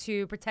was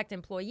to protect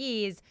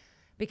employees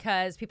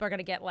because people are going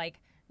to get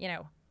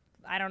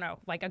I don't know,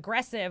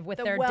 aggressive with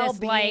their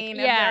dislike.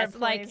 Yes,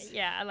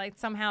 like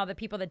somehow the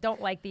people that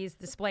don't like these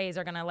displays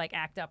are going to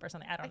act up or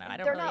something. I don't know.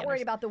 They're not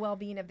worried about the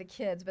well-being of the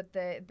kids, but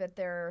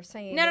they're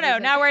saying no,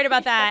 not worried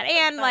about that.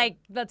 And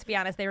let's be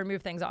honest, they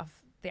remove things off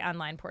the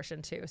online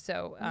portion too.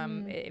 So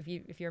if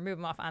you remove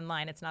them off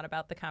online, it's not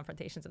about the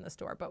confrontations in the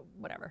store, but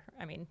whatever.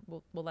 I mean,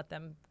 we'll let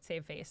them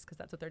save face because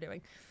that's what they're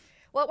doing.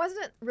 Well, it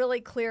wasn't really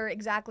clear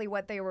exactly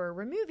what they were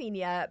removing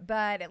yet,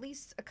 but at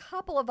least a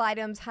couple of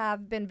items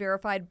have been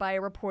verified by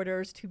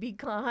reporters to be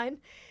gone.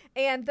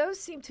 And those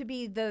seem to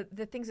be the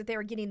things that they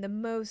were getting the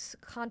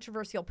most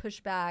controversial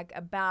pushback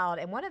about.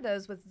 And one of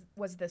those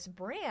was this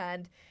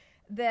brand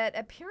that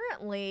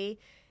apparently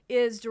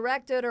is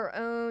directed or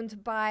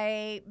owned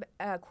by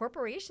a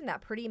corporation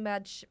that pretty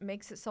much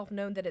makes itself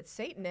known that it's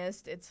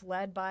Satanist. It's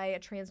led by a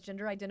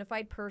transgender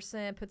identified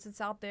person, puts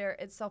itself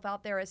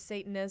out there as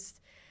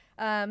Satanist.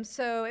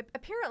 So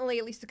apparently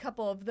at least a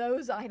couple of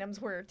those items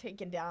were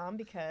taken down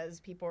because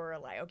people were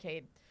like,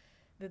 okay,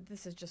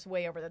 this is just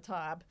way over the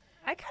top.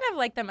 I kind of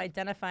like them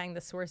identifying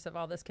the source of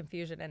all this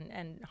confusion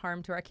and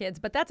harm to our kids,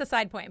 but that's a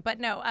side point. But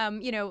no,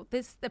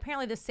 this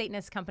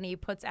Satanist company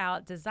puts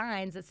out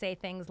designs that say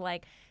things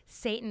like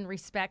Satan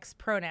respects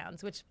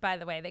pronouns, which, by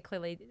the way, they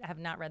clearly have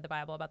not read the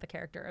Bible about the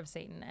character of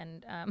Satan,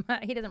 and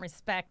he doesn't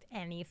respect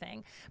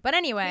anything. But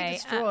anyway, he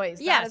destroys.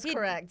 Yes, that is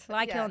correct.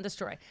 Lie, kill, and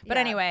destroy. But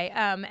anyway,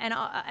 and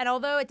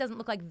although it doesn't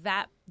look like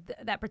that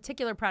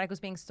particular product was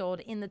being sold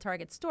in the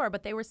Target store,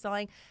 but they were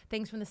selling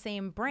things from the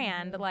same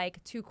brand,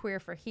 like Too Queer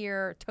for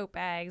Here, tote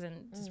bags,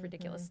 and just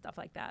ridiculous stuff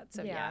like that.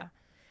 So yeah.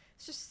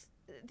 It's just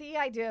the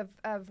idea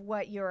of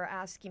what you're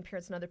asking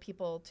parents and other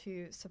people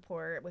to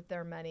support with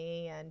their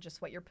money and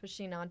just what you're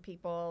pushing on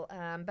people.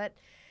 But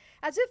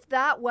as if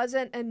that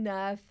wasn't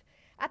enough,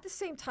 at the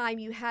same time,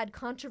 you had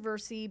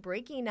controversy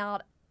breaking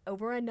out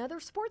over another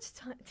sports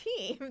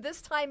team.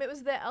 This time it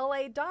was the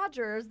LA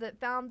Dodgers that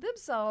found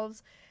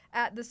themselves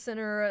at the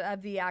center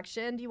of the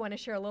action. Do you want to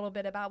share a little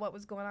bit about what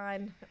was going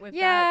on with that?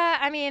 Yeah,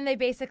 I mean, they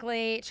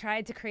basically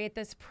tried to create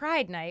this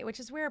Pride Night, which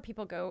is where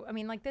people go. I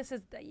mean,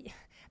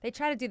 they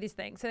try to do these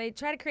things. So they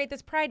try to create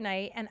this Pride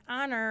Night and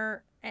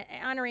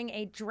honoring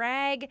a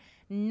drag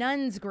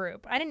nuns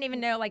group. I didn't even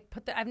know,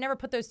 I've never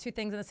put those two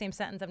things in the same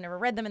sentence. I've never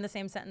read them in the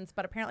same sentence,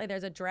 but apparently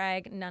there's a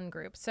drag nun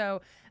group.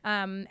 So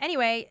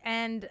anyway,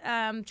 and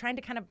trying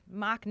to kind of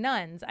mock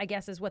nuns, I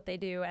guess, is what they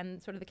do,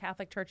 and sort of the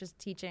Catholic Church's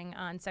teaching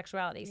on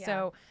sexuality. Yeah.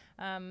 So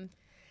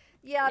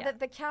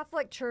the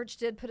Catholic Church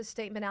did put a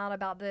statement out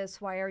about this.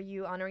 Why are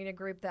you honoring a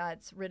group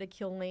that's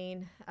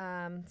ridiculing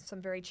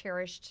some very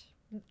cherished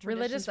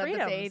religious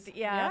freedoms? Of the faith?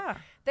 Yeah.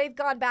 They've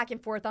gone back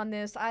and forth on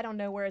this. I don't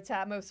know where it's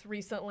at most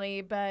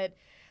recently, but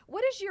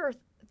what are your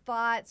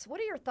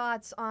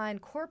thoughts on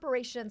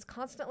corporations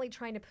constantly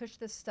trying to push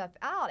this stuff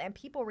out and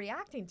people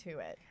reacting to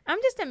it? I'm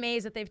just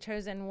amazed that they've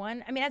chosen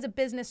as a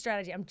business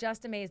strategy, I'm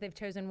just amazed they've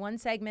chosen one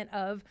segment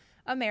of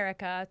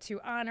America to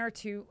honor,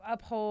 to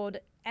uphold,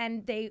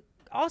 and they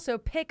also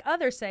pick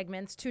other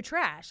segments to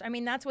trash. I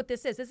mean, that's what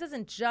this is. This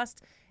isn't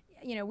just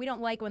we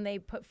don't like when they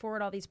put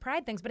forward all these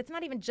pride things, but it's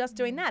not even just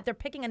doing that. They're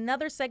picking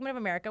another segment of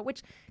America,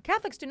 which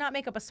Catholics do not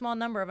make up a small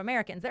number of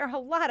Americans. There are a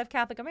lot of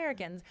Catholic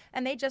Americans,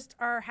 and they just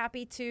are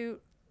happy to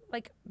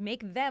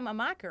make them a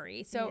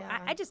mockery. So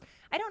I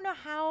don't know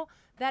how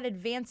that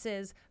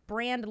advances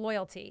brand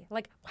loyalty.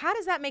 How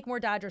does that make more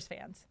Dodgers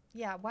fans?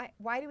 Yeah,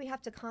 why do we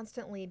have to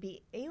constantly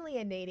be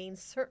alienating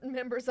certain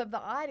members of the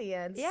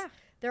audience? Yeah.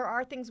 There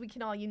are things we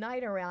can all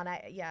unite around.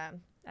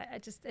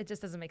 It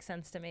just doesn't make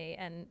sense to me.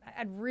 And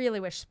I'd really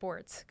wish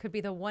sports could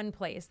be the one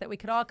place that we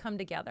could all come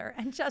together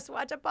and just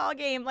watch a ball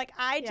game.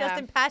 I just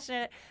am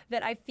passionate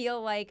that I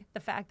feel like the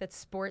fact that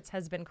sports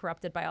has been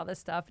corrupted by all this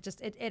stuff,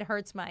 it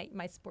hurts my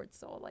sports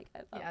soul.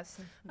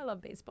 I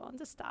love baseball, and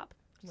just stop.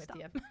 With stop.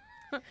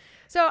 you.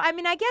 So,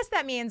 I guess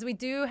that means we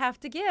do have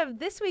to give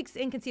this week's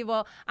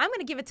Inconceivable. I'm going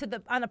to give it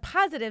on the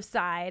positive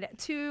side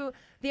to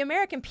the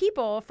American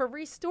people for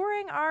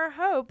restoring our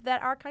hope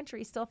that our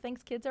country still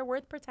thinks kids are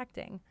worth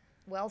protecting.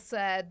 Well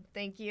said.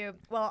 Thank you.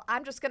 Well,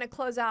 I'm just going to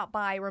close out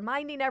by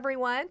reminding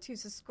everyone to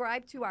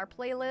subscribe to our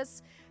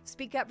playlist,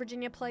 Speak Up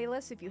Virginia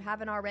playlist. If you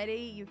haven't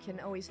already, you can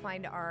always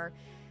find our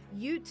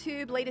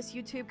latest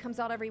YouTube comes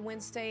out every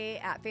Wednesday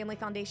at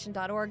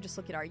familyfoundation.org. Just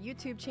look at our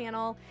YouTube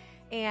channel.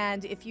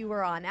 And if you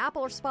were on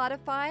Apple or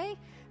Spotify,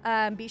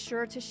 be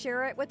sure to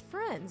share it with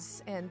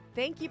friends. And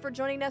thank you for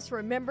joining us.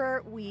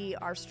 Remember, we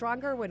are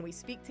stronger when we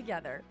speak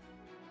together.